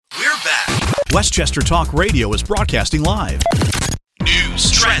Westchester Talk Radio is broadcasting live.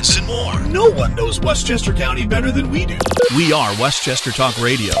 News, trends, and more. No one knows Westchester County better than we do. We are Westchester Talk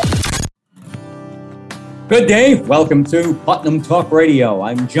Radio. Good day. Welcome to Putnam Talk Radio.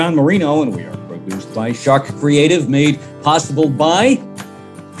 I'm John Marino, and we are produced by Shark Creative, made possible by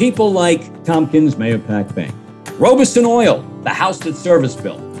people like Tompkins Mahopac Bank, Robeson Oil, the house that service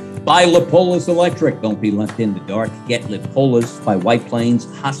built, by Lipolis Electric. Don't be left in the dark. Get Lipolis by White Plains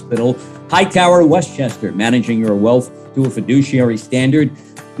Hospital. Hightower Westchester, managing your wealth to a fiduciary standard,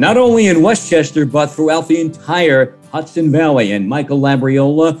 not only in Westchester, but throughout the entire Hudson Valley. And Michael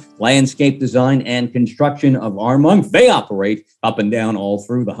Labriola, landscape design and construction of Armonk. They operate up and down all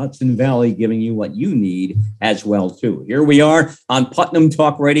through the Hudson Valley, giving you what you need as well, too. Here we are on Putnam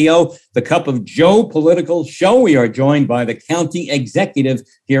Talk Radio, the Cup of Joe political show. We are joined by the county executive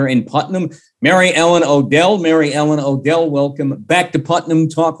here in Putnam, Mary Ellen Odell. Mary Ellen Odell, welcome back to Putnam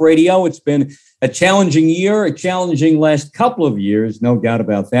Talk Radio. It's been a challenging year, a challenging last couple of years, no doubt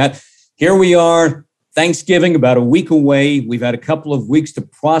about that. Here we are, Thanksgiving about a week away. We've had a couple of weeks to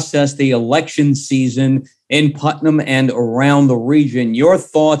process the election season in Putnam and around the region. Your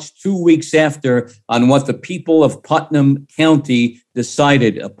thoughts 2 weeks after on what the people of Putnam County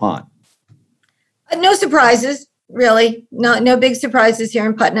decided upon? No surprises. Really, no big surprises here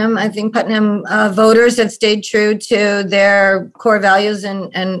in Putnam. I think Putnam voters have stayed true to their core values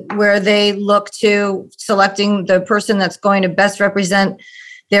and where they look to selecting the person that's going to best represent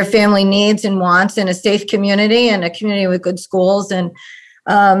their family needs and wants in a safe community and a community with good schools and,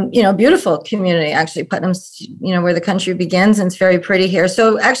 beautiful community. Actually, Putnam's, where the country begins, and it's very pretty here.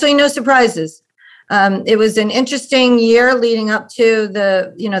 So actually no surprises. It was an interesting year leading up to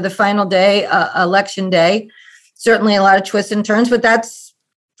the final day, election day. Certainly a lot of twists and turns, but that's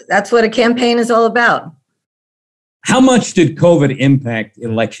what a campaign is all about. How much did COVID impact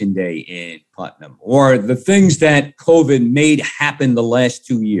Election Day in Putnam, or the things that COVID made happen the last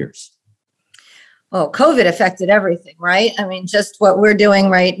 2 years? Well, COVID affected everything, right? I mean, just what we're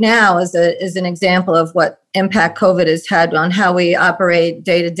doing right now is an example of what impact COVID has had on how we operate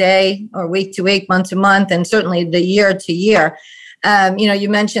day to day or week to week, month to month, and certainly the year to year. You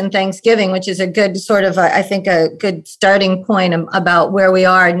mentioned Thanksgiving, which is a good sort of, I think, a good starting point about where we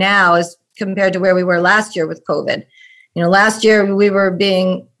are now as compared to where we were last year with COVID. Last year we were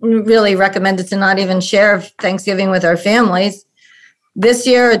being really recommended to not even share Thanksgiving with our families. This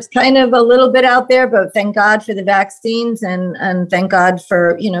year it's kind of a little bit out there, but thank God for the vaccines and thank God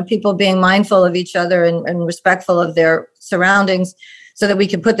for, people being mindful of each other and respectful of their surroundings, so that we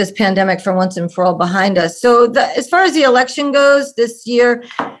can put this pandemic for once and for all behind us. So as far as the election goes this year,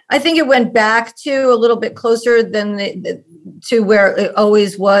 I think it went back to a little bit closer than to where it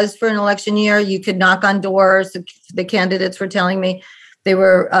always was for an election year. You could knock on doors. The candidates were telling me they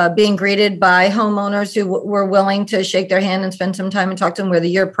were being greeted by homeowners who were willing to shake their hand and spend some time and talk to them, where the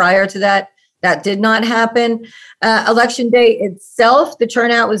year prior to that did not happen. Election day itself, the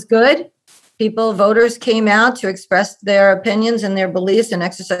turnout was good. Voters came out to express their opinions and their beliefs and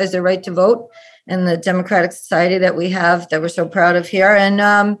exercise their right to vote in the democratic society that we have, that we're so proud of here. And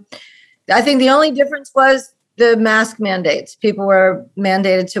I think the only difference was the mask mandates. People were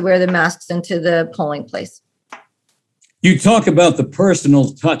mandated to wear the masks into the polling place. You talk about the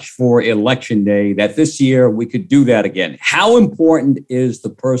personal touch for Election Day, that this year we could do that again. How important is the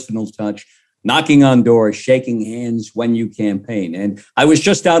personal touch? Knocking on doors, shaking hands when you campaign. And I was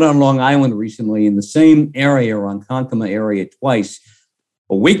just out on Long Island recently in the same area, Ronkonkoma area, twice,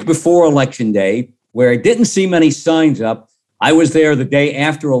 a week before Election Day, where I didn't see many signs up. I was there the day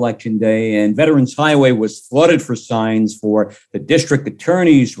after Election Day, and Veterans Highway was flooded for signs for the district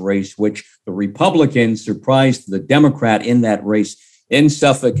attorney's race, which the Republican surprised the Democrat in that race in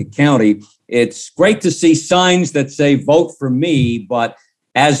Suffolk County. It's great to see signs that say, vote for me, but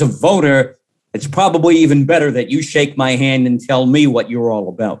as a voter, it's probably even better that you shake my hand and tell me what you're all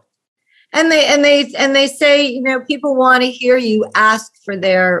about. And they say, people want to hear you ask for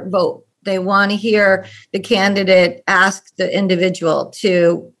their vote. They want to hear the candidate ask the individual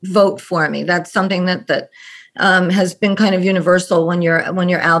to vote for me. That's something that has been kind of universal when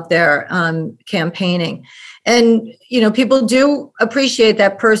you're out there campaigning. And, people do appreciate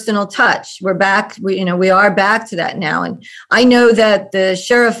that personal touch. We're back. We are back to that now. And I know that the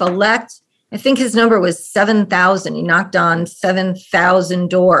sheriff-elect, I think his number was 7,000. He knocked on 7,000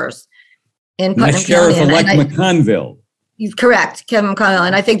 doors in Putnam County. Sheriff-elect McConville. Correct, Kevin McConnell.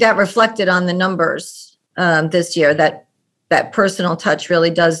 And I think that reflected on the numbers this year, that personal touch really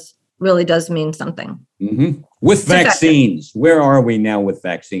does mean something. With vaccines, where are we now with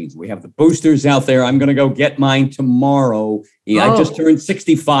vaccines? We have the boosters out there. I'm going to go get mine tomorrow. I just turned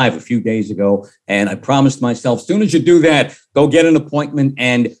 65 a few days ago, and I promised myself, as soon as you do that, go get an appointment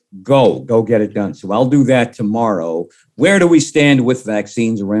and go get it done. So I'll do that tomorrow. Where do we stand with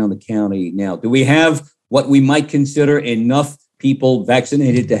vaccines around the county now? Do we have what we might consider enough people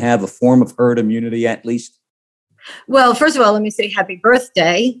vaccinated to have a form of herd immunity at least? Well, first of all, let me say happy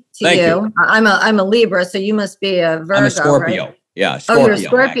birthday to Thank you. I'm a Libra, so you must be a Virgo. I'm a Scorpio. Right? Yeah, Scorpio. Oh, you're a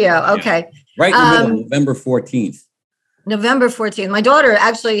Scorpio. Actually, okay. Yeah. Right in the middle, November 14th. November 14th. My daughter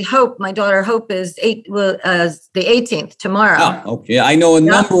Hope is the 18th tomorrow. Oh, okay. I know a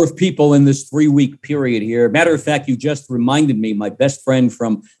number of people in this 3-week period here. Matter of fact, you just reminded me, my best friend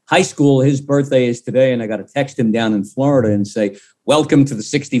from high school, his birthday is today, and I got to text him down in Florida and say, welcome to the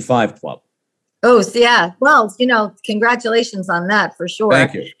 65 Club. Oh, so yeah. Well, congratulations on that for sure.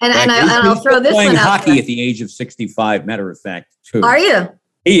 Thank you. And I'll throw this one out. Playing hockey there. At the age of 65, matter of fact, too. Are you?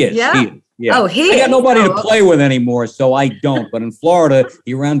 He is. Yeah. He is. Yeah. Oh, he I got is. nobody to play with anymore, so I don't. But in Florida,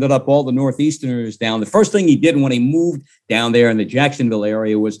 he rounded up all the Northeasterners down. The first thing he did when he moved down there in the Jacksonville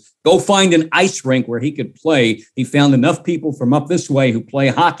area was go find an ice rink where he could play. He found enough people from up this way who play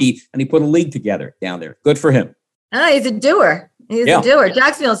hockey, and he put a league together down there. Good for him. He's a doer. He's a doer.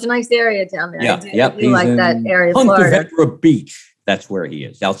 Jacksonville's a nice area down there. Yeah, I do like that area of Ponte Florida. Vedra Beach. That's where he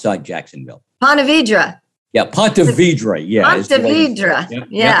is, outside Jacksonville. Ponte Vedra. Yeah, Ponte Vedra. Yeah. Ponte Vedra.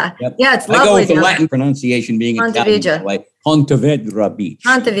 Yeah, it's lovely. I go with the Latin pronunciation being Ponte Italian, Vedra. so like Ponte Vedra Beach.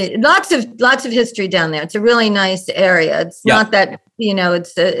 Ponte Vedra. Lots of history down there. It's a really nice area. It's not that,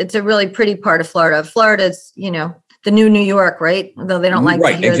 it's a really pretty part of Florida. Florida's, the new New York, right? Though they don't like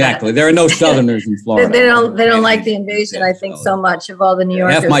to hear exactly. that. There are no Southerners in Florida. they don't like the invasion, I think, so much of all the New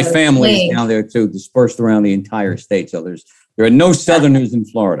Yorkers. Half my family is down there too, dispersed around the entire state. So there are no Southerners in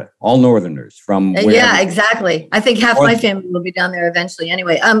Florida, all Northerners from wherever. Yeah, exactly. I think half my family will be down there eventually.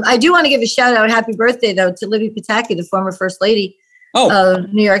 Anyway, I do want to give a shout out, happy birthday though, to Libby Pataki, the former First Lady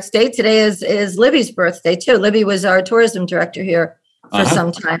of New York State. Today is Libby's birthday too. Libby was our tourism director here for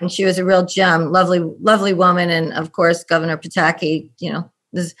some time. She was a real gem, lovely woman, and of course, Governor Pataki.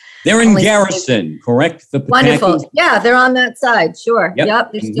 They're in Garrison, correct? The Pataki's? Wonderful. Yeah, they're on that side. Sure.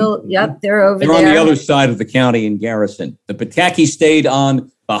 Yep. They're still. Yep. They're over there. They're on the other side of the county in Garrison. The Pataki stayed on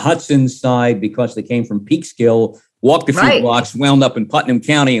the Hudson side because they came from Peekskill, walked a few blocks, wound up in Putnam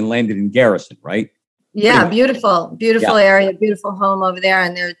County, and landed in Garrison. Right. Yeah. Beautiful area, beautiful home over there,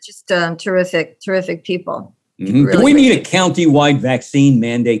 and they're just terrific people. Mm-hmm. Really Do we need a county-wide vaccine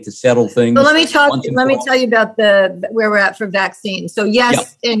mandate to settle things? Well, let me tell you about where we're at for vaccines. So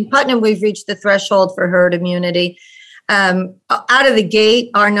yes, in Putnam, we've reached the threshold for herd immunity. Out of the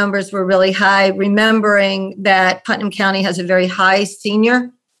gate, our numbers were really high, remembering that Putnam County has a very high senior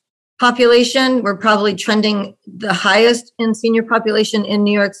population. We're probably trending the highest in senior population in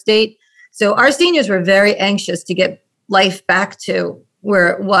New York State. So our seniors were very anxious to get life back to where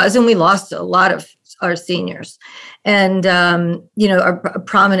it was, and we lost a lot of our seniors, and our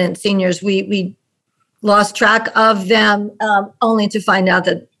prominent seniors. We lost track of them, only to find out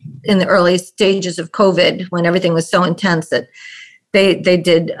that in the early stages of COVID, when everything was so intense, that they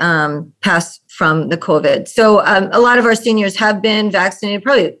did pass from the COVID. So a lot of our seniors have been vaccinated.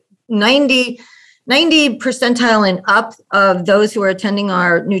 Probably 90 percentile and up of those who are attending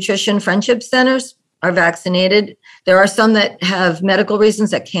our nutrition friendship centers are vaccinated. There are some that have medical reasons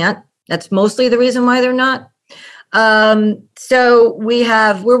that can't. That's mostly the reason why they're not. So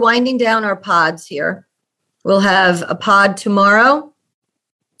we're winding down our pods here. We'll have a pod tomorrow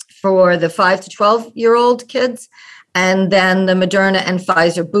for the 5 to 12-year-old kids. And then the Moderna and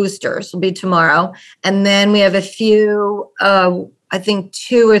Pfizer boosters will be tomorrow. And then we have a few, I think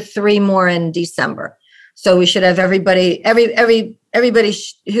 2 or 3 more in December. So we should have everybody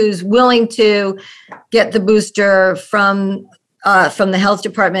who's willing to get the booster from the health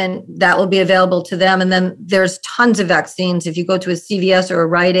department, that will be available to them. And then there's tons of vaccines. If you go to a CVS or a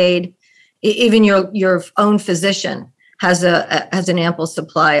Rite Aid, even your own physician has an ample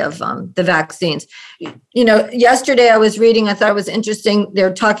supply of the vaccines. Yesterday I was reading, I thought it was interesting.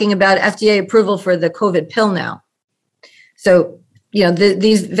 They're talking about FDA approval for the COVID pill now. So,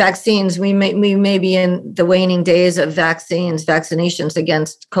 these vaccines, we may be in the waning days of vaccinations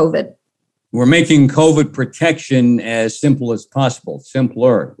against COVID. We're making COVID protection as simple as possible,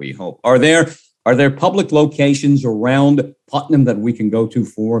 simpler, we hope. Are there public locations around Putnam that we can go to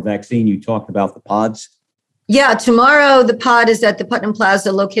for vaccine? You talked about the pods. Yeah, tomorrow the pod is at the Putnam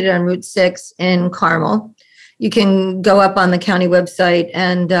Plaza located on Route 6 in Carmel. You can go up on the county website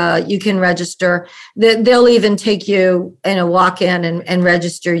and you can register. They'll even take you in a walk-in and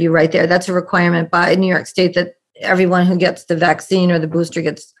register you right there. That's a requirement by New York State that everyone who gets the vaccine or the booster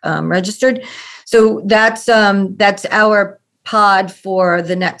gets registered. So that's our pod for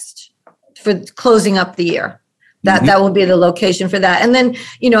closing up the year. That will be the location for that. And then,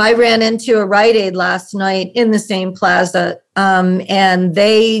 I ran into a Rite Aid last night in the same plaza, and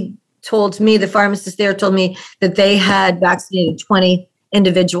they told me, the pharmacist there told me that they had vaccinated 20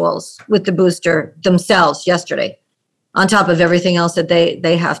 individuals with the booster themselves yesterday, on top of everything else that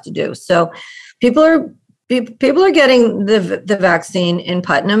they have to do. So people are getting the vaccine in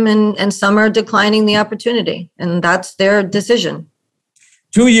Putnam, and some are declining the opportunity, and that's their decision.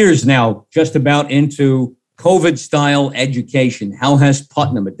 2 years now, just about into COVID-style education. How has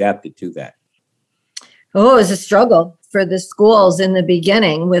Putnam adapted to that? Oh, it was a struggle for the schools in the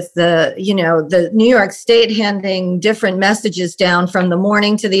beginning with the New York State handing different messages down from the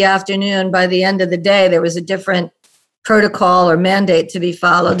morning to the afternoon. By the end of the day, there was a different protocol or mandate to be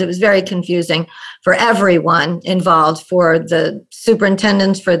followed. It was very confusing for everyone involved, for the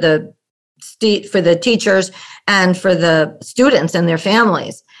superintendents, for the teachers, and for the students and their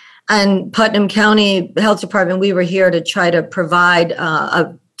families. And Putnam County Health Department, we were here to try to provide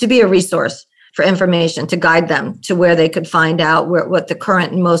to be a resource for information, to guide them to where they could find out what the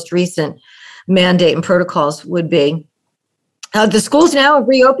current and most recent mandate and protocols would be. The schools now have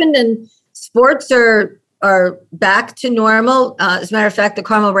reopened and sports are back to normal. As a matter of fact, the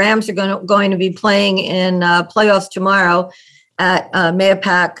Carmel Rams are going to be playing in playoffs tomorrow at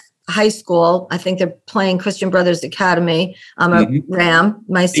Mayapack High School. I think they're playing Christian Brothers Academy. I'm a Ram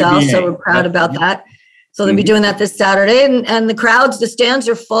myself, so we're proud about that. So they'll be doing that this Saturday, and the stands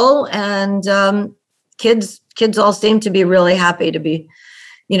are full, and kids all seem to be really happy to be,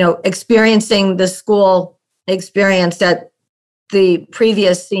 experiencing the school experience that the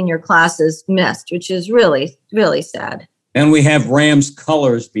previous senior classes missed, which is really, really sad. And we have Rams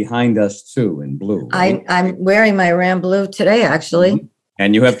colors behind us too, in blue. Right? I'm wearing my Ram blue today, actually.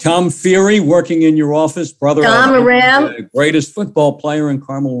 And you have Tom Feary working in your office, brother of the greatest football player in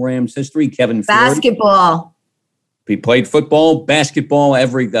Carmel Rams history, Kevin Feary. Basketball. He played football, basketball,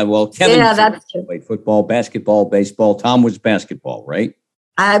 Kevin played football, basketball, baseball. Tom was basketball, right?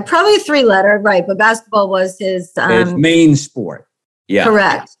 Probably 3-letter, right? But basketball was his main sport. Yeah,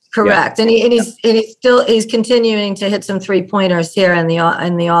 correct. Yeah. And he's continuing to hit some 3-pointers here in the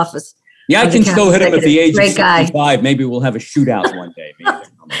office. Yeah, I can still hit him at the age of 65. Maybe we'll have a shootout one day.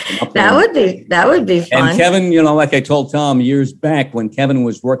 That would be fun. And Kevin, like I told Tom years back when Kevin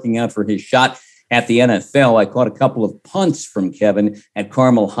was working out for his shot at the NFL, I caught a couple of punts from Kevin at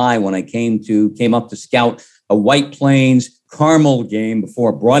Carmel High when I came up to scout a White Plains Carmel game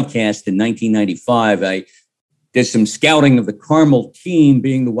before a broadcast in 1995. I did some scouting of the Carmel team,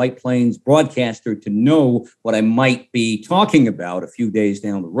 being the White Plains broadcaster, to know what I might be talking about a few days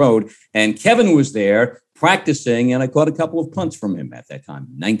down the road. And Kevin was there practicing, and I caught a couple of punts from him at that time,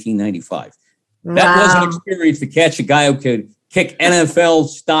 1995. Wow. That was an experience to catch a guy who could kick NFL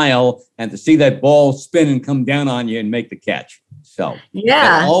style and to see that ball spin and come down on you and make the catch. So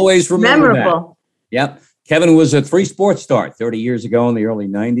yeah, always remember memorable. That. Yep. Kevin was a 3-sport star 30 years ago in the early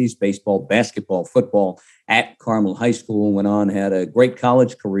 90s, baseball, basketball, football at Carmel High School, went on, had a great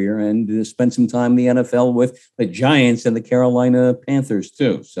college career, and spent some time in the NFL with the Giants and the Carolina Panthers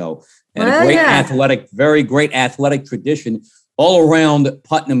too. So, and very great athletic tradition all around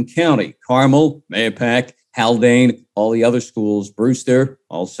Putnam County, Carmel, Mayapack, Haldane, all the other schools, Brewster,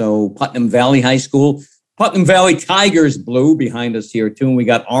 also Putnam Valley High School. Putnam Valley Tigers blue behind us here, too. And we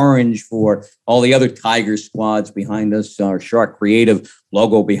got orange for all the other Tigers squads behind us. Our Shark Creative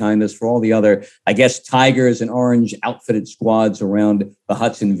logo behind us for all the other, Tigers and orange outfitted squads around the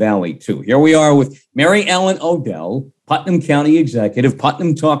Hudson Valley, too. Here we are with Mary Ellen Odell, Putnam County Executive,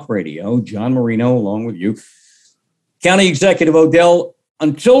 Putnam Talk Radio. John Marino along with you. County Executive Odell,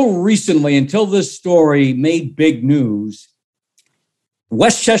 until this story made big news,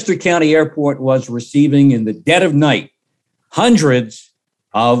 Westchester County Airport was receiving in the dead of night hundreds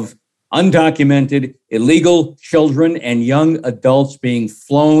of undocumented illegal children and young adults being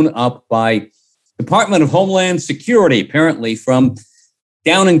flown up by Department of Homeland Security, apparently from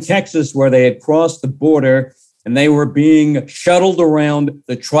down in Texas where they had crossed the border, and they were being shuttled around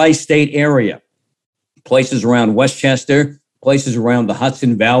the tri-state area. Places around Westchester, places around the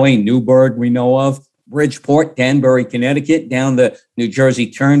Hudson Valley, Newburgh we know of, Bridgeport, Danbury, Connecticut, down the New Jersey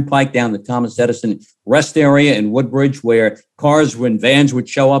Turnpike, down the Thomas Edison rest area in Woodbridge, where cars and vans would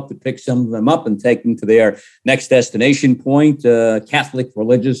show up to pick some of them up and take them to their next destination point, Catholic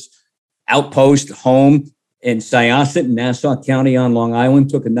religious outpost, home. in Syosset, Nassau County on Long Island,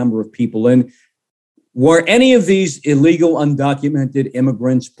 took a number of people in. Were any of these illegal, undocumented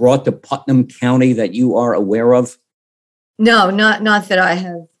immigrants brought to Putnam County that you are aware of? No, not that I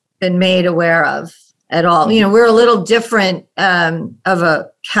have been made aware of at all. You know, we're a little different of a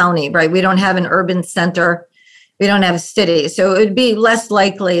county, right? We don't have an urban center. We don't have a city. So it would be less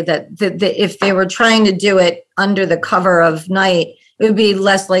likely that if they were trying to do it under the cover of night, it would be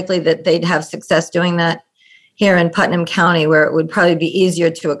less likely that they'd have success doing that here in Putnam County, where it would probably be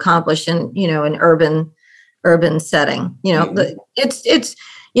easier to accomplish in, you know, an urban setting. You know,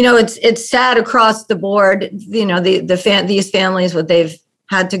 it's sad across the board. You know, these families, what they've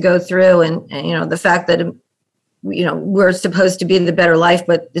had to go through, and you know, the fact that, you know, we're supposed to be the better life,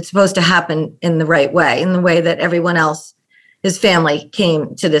 but it's supposed to happen in the right way, in the way that everyone else, his family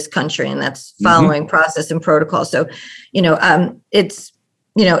came to this country, and that's following process and protocol. So, you know, it's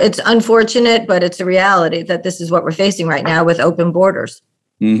unfortunate, but it's a reality that this is what we're facing right now with open borders.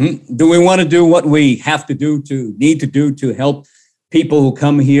 Do we want to do what we have to do to help people who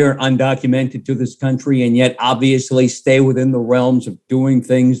come here undocumented to this country and yet obviously stay within the realms of doing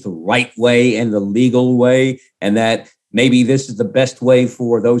things the right way and the legal way, and that maybe this is the best way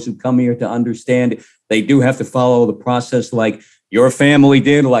for those who come here to understand they do have to follow the process like your family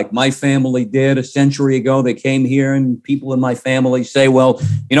did, like my family did a century ago? They came here, and people in my family say, well,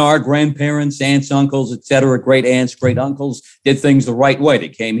 you know, our grandparents, aunts, uncles, et cetera, great aunts, great uncles did things the right way. They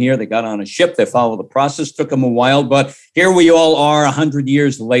came here, they got on a ship, they followed the process, took them a while, but here we all are 100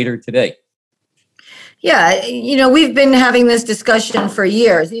 years later today. Yeah, you know, we've been having this discussion for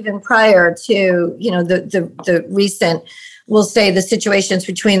years, even prior to, you know, the recent, we'll say, the situations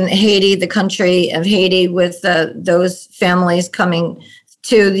between Haiti, the country of Haiti, with those families coming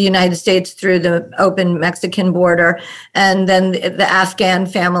to the United States through the open Mexican border, and then the Afghan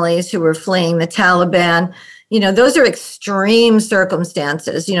families who were fleeing the Taliban. You know, those are extreme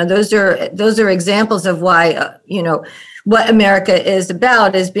circumstances. You know, those are examples of why, you know, what America is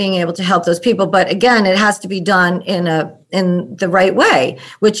about is being able to help those people. But again, it has to be done in the right way,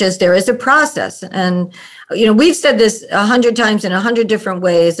 which is there is a process. And, you know, we've said this 100 times in 100 different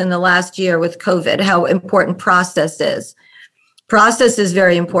ways in the last year with COVID, how important process is. Process is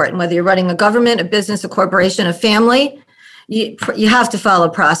very important, whether you're running a government, a business, a corporation, a family. You have to follow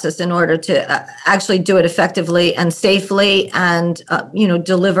process in order to actually do it effectively and safely, and you know,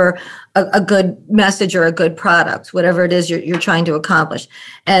 deliver a good message or a good product, whatever it is you're trying to accomplish.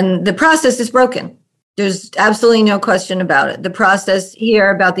 And the process is broken. There's absolutely no question about it. The process here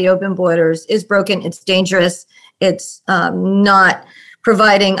about the open borders is broken. It's dangerous. It's not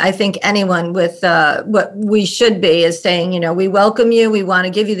providing, I think, anyone with what we should be is saying, you know, we welcome you. We want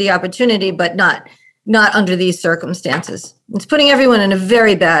to give you the opportunity, but not under these circumstances. It's putting everyone in a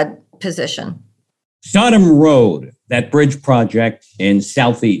very bad position. Sodom Road, that bridge project in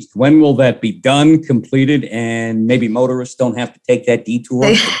Southeast, when will that be done, completed, and maybe motorists don't have to take that detour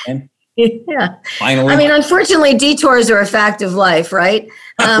again? Yeah. Finally. I mean, unfortunately, detours are a fact of life, right?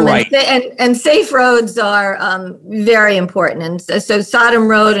 Right. And safe roads are very important. And so Sodom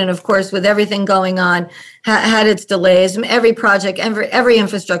Road, and of course, with everything going on, had its delays. Every project, every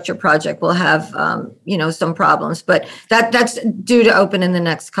infrastructure project will have, you know, some problems. But that's due to open in the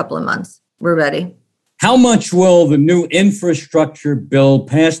next couple of months. We're ready. How much will the new infrastructure bill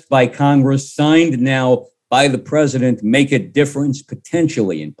passed by Congress, signed now by the president, make a difference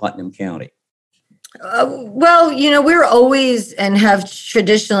potentially in Putnam County? Well, you know, we're always, and have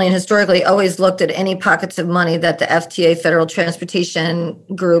traditionally and historically always looked at any pockets of money that the FTA, federal transportation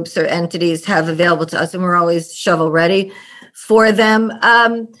groups or entities, have available to us, and we're always shovel ready for them.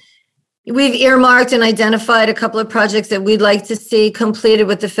 We've earmarked and identified a couple of projects that we'd like to see completed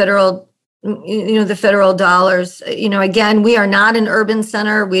with the federal, you know, the federal dollars. You know, again, we are not an urban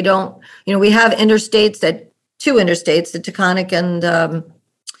center. We don't, you know, we have two interstates, the Taconic and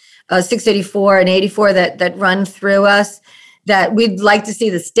 684 and 84 that run through us, that we'd like to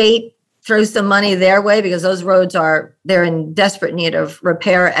see the state throw some money their way, because those roads they're in desperate need of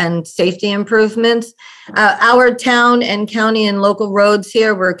repair and safety improvements. Our town and county and local roads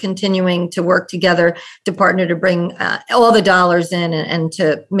here, we're continuing to work together to partner to bring all the dollars in and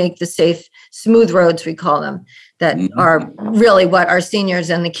to make the safe, smooth roads, we call them, that are really what our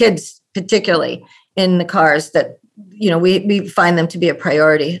seniors and the kids, particularly in the cars, that, you know, we find them to be a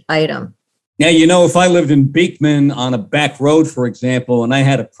priority item. Now, you know, if I lived in Beekman on a back road, for example, and I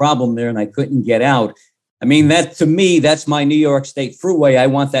had a problem there and I couldn't get out, I mean, that to me, that's my New York State Thruway. I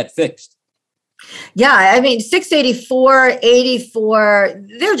want that fixed. Yeah, I mean, 684, 84,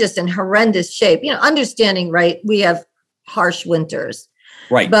 they're just in horrendous shape. You know, understanding, right, we have harsh winters.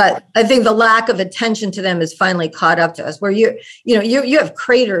 Right. But I think the lack of attention to them is finally caught up to us, where you have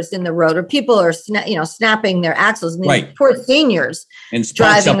craters in the road, or people are snapping their axles. And right. Poor seniors and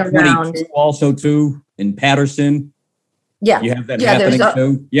spots driving up around. Also too in Patterson. Yeah, you have that happening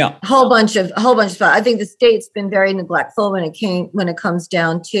too. Yeah, a whole bunch of spots. I think the state's been very neglectful when it comes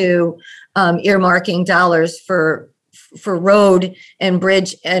down to earmarking dollars for road and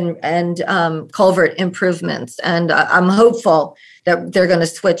bridge and culvert improvements. And I'm hopeful that they're going to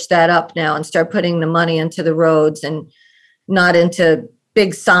switch that up now and start putting the money into the roads and not into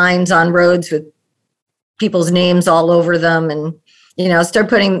big signs on roads with people's names all over them, and start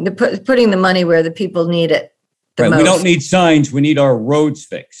putting the money where the people need it. Right. Most. We don't need signs. We need our roads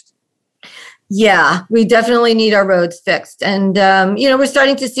fixed. Yeah, we definitely need our roads fixed. And, we're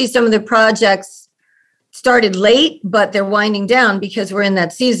starting to see some of the projects started late, but they're winding down because we're in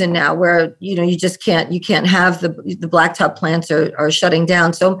that season now where, you can't have the blacktop plants are shutting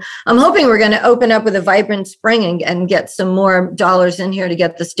down. So I'm hoping we're going to open up with a vibrant spring and get some more dollars in here to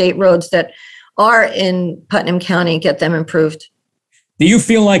get the state roads that are in Putnam County, get them improved. Do you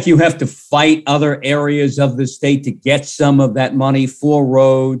feel like you have to fight other areas of the state to get some of that money for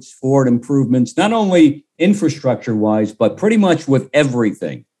roads, for improvements, not only infrastructure-wise, but pretty much with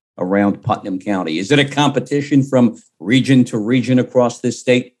everything around Putnam County? Is it a competition from region to region across this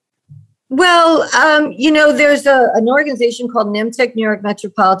state? Well, there's an organization called NMTC, New York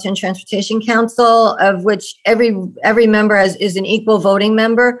Metropolitan Transportation Council, of which every member is an equal voting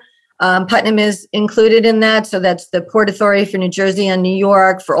member. Putnam is included in that. So that's the Port Authority for New Jersey and New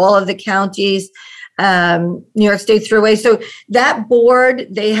York, for all of the counties, New York State Thruway. So that board,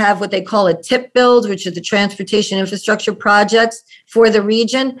 they have what they call a TIP build, which is the transportation infrastructure projects for the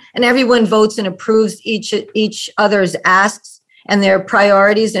region. And everyone votes and approves each other's asks and their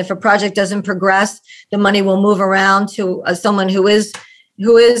priorities. And if a project doesn't progress, the money will move around to someone who is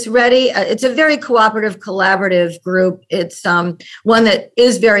ready. It's a very cooperative, collaborative group. It's one that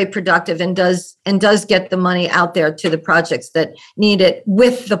is very productive and does get the money out there to the projects that need it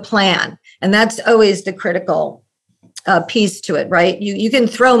with the plan. And that's always the critical piece to it, right? You can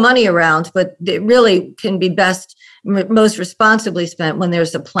throw money around, but it really can be most responsibly spent when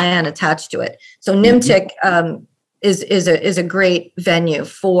there's a plan attached to it. So NMTC is a great venue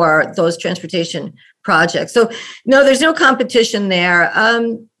for those transportation projects. So no, there's no competition there.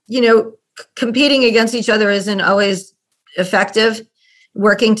 Competing against each other isn't always effective.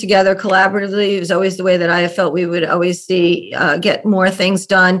 Working together collaboratively is always the way that I have felt we would always get more things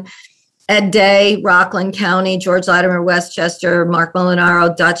done. Ed Day, Rockland County, George Latimer, Westchester, Mark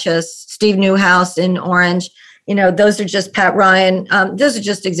Molinaro, Dutchess, Steve Newhouse in Orange. Those are just Pat Ryan. Those are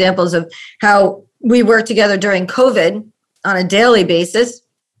just examples of how we work together during COVID on a daily basis,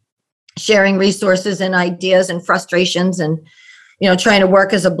 sharing resources and ideas and frustrations and, trying to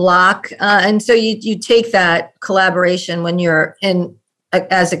work as a block. And so you take that collaboration when you're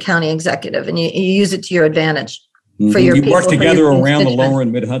as a county executive and you use it to your advantage. For your you people, work together around the lower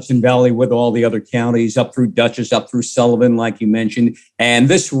and mid Hudson Valley with all the other counties, up through Dutchess, up through Sullivan, like you mentioned. And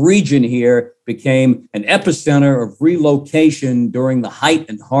this region here became an epicenter of relocation during the height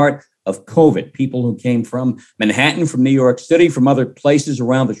and heart of COVID. People who came from Manhattan, from New York City, from other places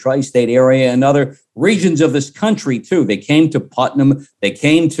around the tri-state area and other regions of this country too. They came to Putnam. They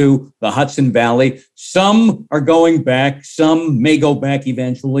came to the Hudson Valley. Some are going back. Some may go back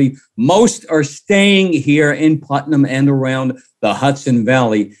eventually. Most are staying here in Putnam and around the Hudson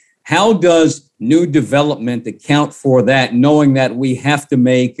Valley. How does new development account for that, knowing that we have to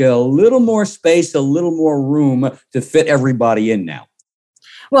make a little more space, a little more room to fit everybody in now?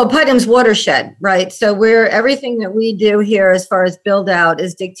 Well, Putnam's watershed, right? So everything that we do here as far as build out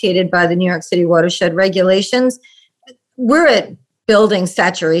is dictated by the New York City watershed regulations. We're at building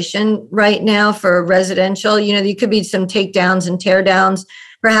saturation right now for residential. There could be some takedowns and teardowns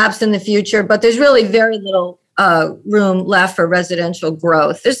perhaps in the future, but there's really very little room left for residential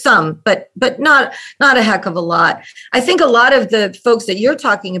growth. There's some, but not a heck of a lot. I think a lot of the folks that you're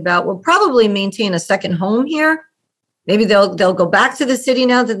talking about will probably maintain a second home here. Maybe they'll go back to the city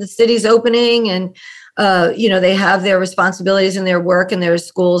now that the city's opening and, they have their responsibilities and their work and their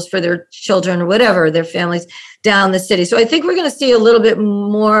schools for their children or whatever, their families down the city. So I think we're going to see a little bit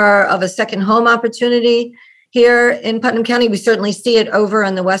more of a second home opportunity here in Putnam County. We certainly see it over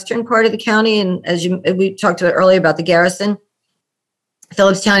in the western part of the county. And we talked about earlier about the Garrison,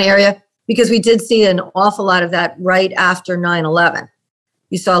 Phillipstown area, because we did see an awful lot of that right after 9/11.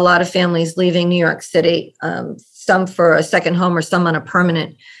 You saw a lot of families leaving New York City, some for a second home or some on a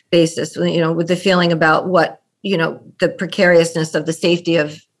permanent basis, with the feeling about what, the precariousness of the safety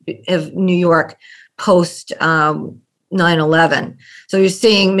of New York post 9/11. So you're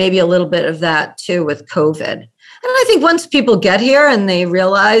seeing maybe a little bit of that too with COVID. And I think once people get here and they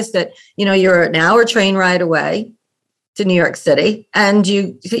realize that, you're an hour train ride away to New York City, and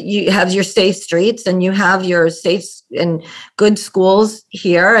you have your safe streets, and you have your safe and good schools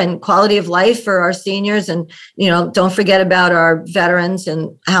here, and quality of life for our seniors. And, don't forget about our veterans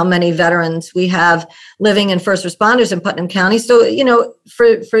and how many veterans we have living and first responders in Putnam County. So,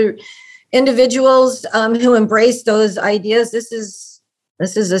 for individuals who embrace those ideas, this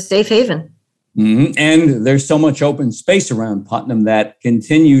is a safe haven. Mm-hmm. And there's so much open space around Putnam that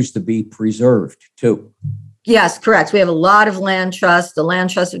continues to be preserved too. Yes, correct. We have a lot of land trusts. The land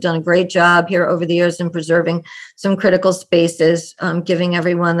trusts have done a great job here over the years in preserving some critical spaces, giving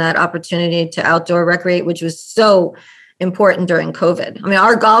everyone that opportunity to outdoor recreate, which was so important during COVID. I mean,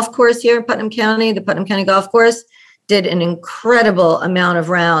 our golf course here in Putnam County, the Putnam County Golf Course, did an incredible amount of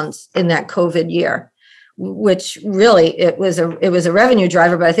rounds in that COVID year, which really it was a revenue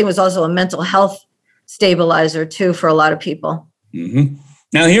driver, but I think it was also a mental health stabilizer too for a lot of people. Mm-hmm.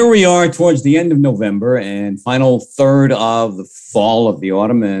 Now, here we are towards the end of November and final third of the fall of the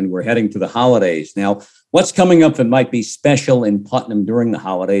autumn, and we're heading to the holidays. Now, what's coming up that might be special in Putnam during the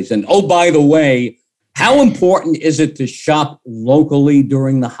holidays? And oh, by the way, how important is it to shop locally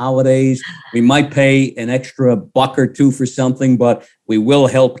during the holidays? We might pay an extra $1 or $2 for something, but we will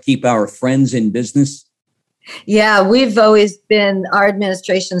help keep our friends in business. Yeah, our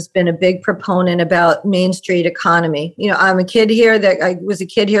administration's been a big proponent about Main Street economy. I'm a kid here I was a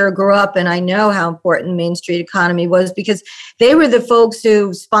kid here, grew up, and I know how important Main Street economy was because they were the folks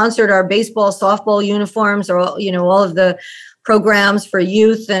who sponsored our baseball, softball uniforms, or, all of the programs for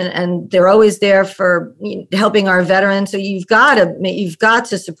youth, and they're always there for helping our veterans. So you've got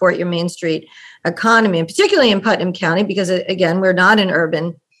to support your Main Street economy, and particularly in Putnam County, because again, we're not an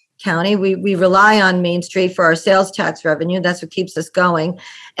urban county. We rely on Main Street for our sales tax revenue. That's what keeps us going.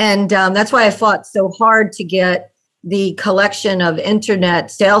 And that's why I fought so hard to get the collection of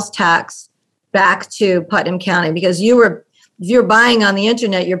internet sales tax back to Putnam County, because if you're buying on the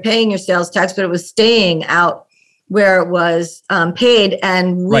internet, you're paying your sales tax, but it was staying out where it was paid.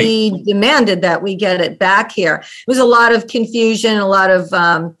 And we demanded that we get it back here. It was a lot of confusion. A lot of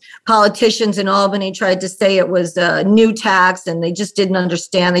politicians in Albany tried to say it was a new tax, and they just didn't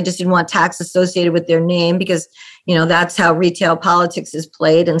understand. They just didn't want tax associated with their name because, that's how retail politics is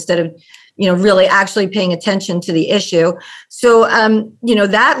played instead of, really actually paying attention to the issue. So,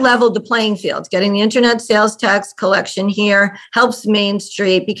 that leveled the playing field. Getting the internet sales tax collection here helps Main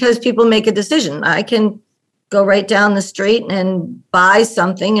Street because people make a decision. I can go right down the street and buy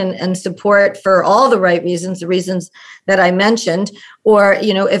something and support for all the right reasons, the reasons that I mentioned. Or,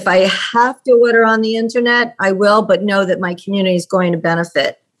 if I have to order on the internet, I will, but know that my community is going to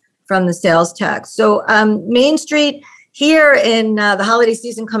benefit from the sales tax. So Main Street here in the holiday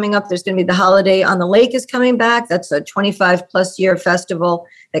season coming up, there's going to be the Holiday on the Lake is coming back. That's a 25 plus year festival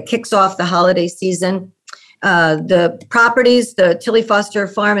that kicks off the holiday season. The properties, the Tilly Foster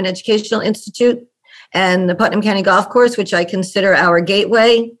Farm and Educational Institute, and the Putnam County Golf Course, which I consider our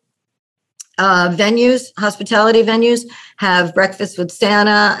gateway venues, hospitality venues, have breakfast with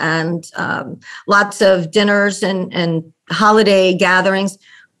Santa and lots of dinners and holiday gatherings,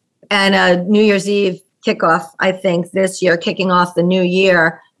 and a New Year's Eve kickoff. I think this year, kicking off the new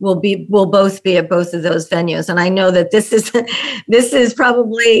year, will both be at both of those venues. And I know that this is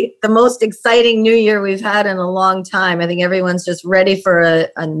probably the most exciting New Year we've had in a long time. I think everyone's just ready for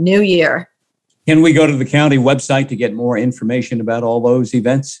a new year. Can we go to the county website to get more information about all those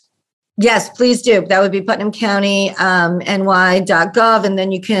events? Yes, please do. That would be putnamcounty.ny.gov, and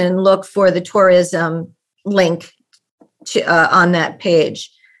then you can look for the tourism link on that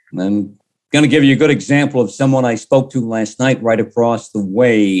page. I'm going to give you a good example of someone I spoke to last night right across the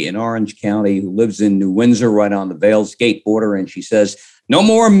way in Orange County who lives in New Windsor, right on the Vails Gate border, and she says, no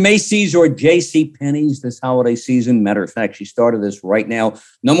more Macy's or JCPenney's this holiday season. Matter of fact, she started this right now.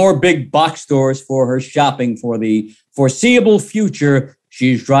 No more big box stores for her shopping for the foreseeable future.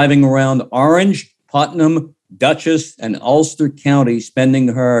 She's driving around Orange, Putnam, Dutchess, and Ulster County, spending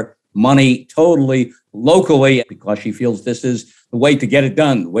her money totally locally because she feels this is the way to get it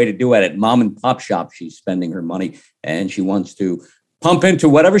done, the way to do it at mom and pop shop. She's spending her money, and she wants to pump into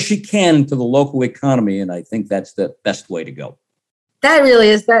whatever she can into the local economy, and I think that's the best way to go. That really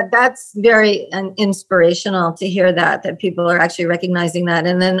is that's very inspirational to hear that people are actually recognizing that.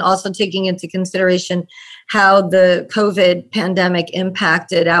 And then also taking into consideration how the COVID pandemic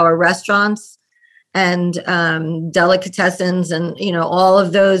impacted our restaurants and delicatessens and, all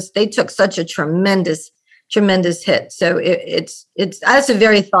of those. They took such a tremendous tremendous hit. So it's that's a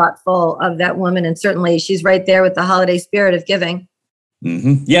very thoughtful of that woman. And certainly she's right there with the holiday spirit of giving.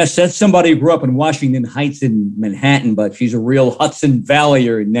 Mm-hmm. Yes, that's somebody who grew up in Washington Heights in Manhattan, but she's a real Hudson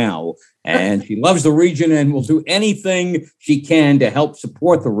Valleyer now. And she loves the region and will do anything she can to help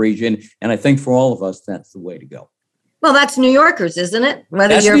support the region. And I think for all of us, that's the way to go. Well, that's New Yorkers, isn't it?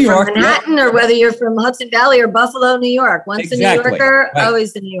 Whether That's you're New from York, Manhattan or whether you're from Hudson Valley or Buffalo, New York. Once Exactly. a New Yorker, Right.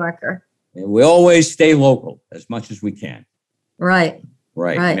 always a New Yorker. And we always stay local as much as we can. Right.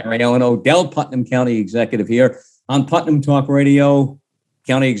 Right. Mary Ellen Odell, Putnam County Executive here on Putnam Talk Radio.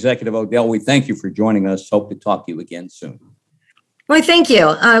 County Executive Odell, we thank you for joining us. Hope to talk to you again soon. Well, thank you.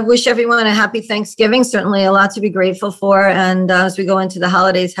 I wish everyone a happy Thanksgiving. Certainly a lot to be grateful for. And as we go into the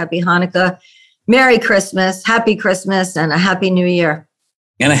holidays, happy Hanukkah, Merry Christmas, Happy Christmas, and a Happy New Year.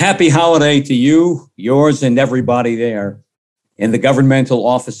 And a happy holiday to you, yours, and everybody there in the governmental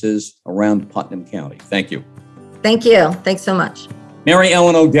offices around Putnam County. Thank you. Thank you. Thanks so much. Mary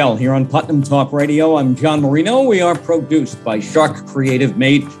Ellen Odell here on Putnam Talk Radio. I'm John Marino. We are produced by Shark Creative,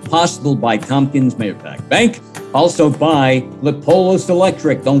 made possible by Tompkins Mahopac Bank, also by Lipolis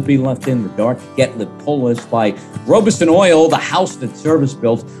Electric. Don't be left in the dark. Get Lipolis by Robeson Oil, the house that service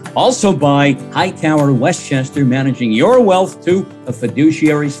built. Also by Hightower Westchester, managing your wealth to a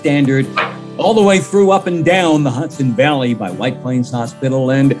fiduciary standard. All the way through up and down the Hudson Valley by White Plains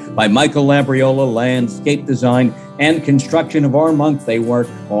Hospital and by Michael Labriola Landscape Design and Construction of our month. They work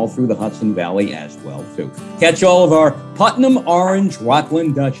all through the Hudson Valley as well, too. Catch all of our Putnam, Orange,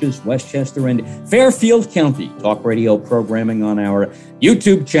 Rockland, Dutchess, Westchester, and Fairfield County talk radio programming on our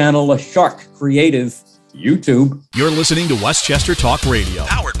YouTube channel, Shark Creative YouTube. You're listening to Westchester Talk Radio,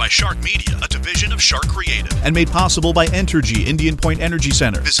 powered by Shark Media, a division of Shark Creative, and made possible by Entergy Indian Point Energy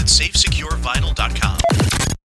Center. Visit safesecurevinyl.com.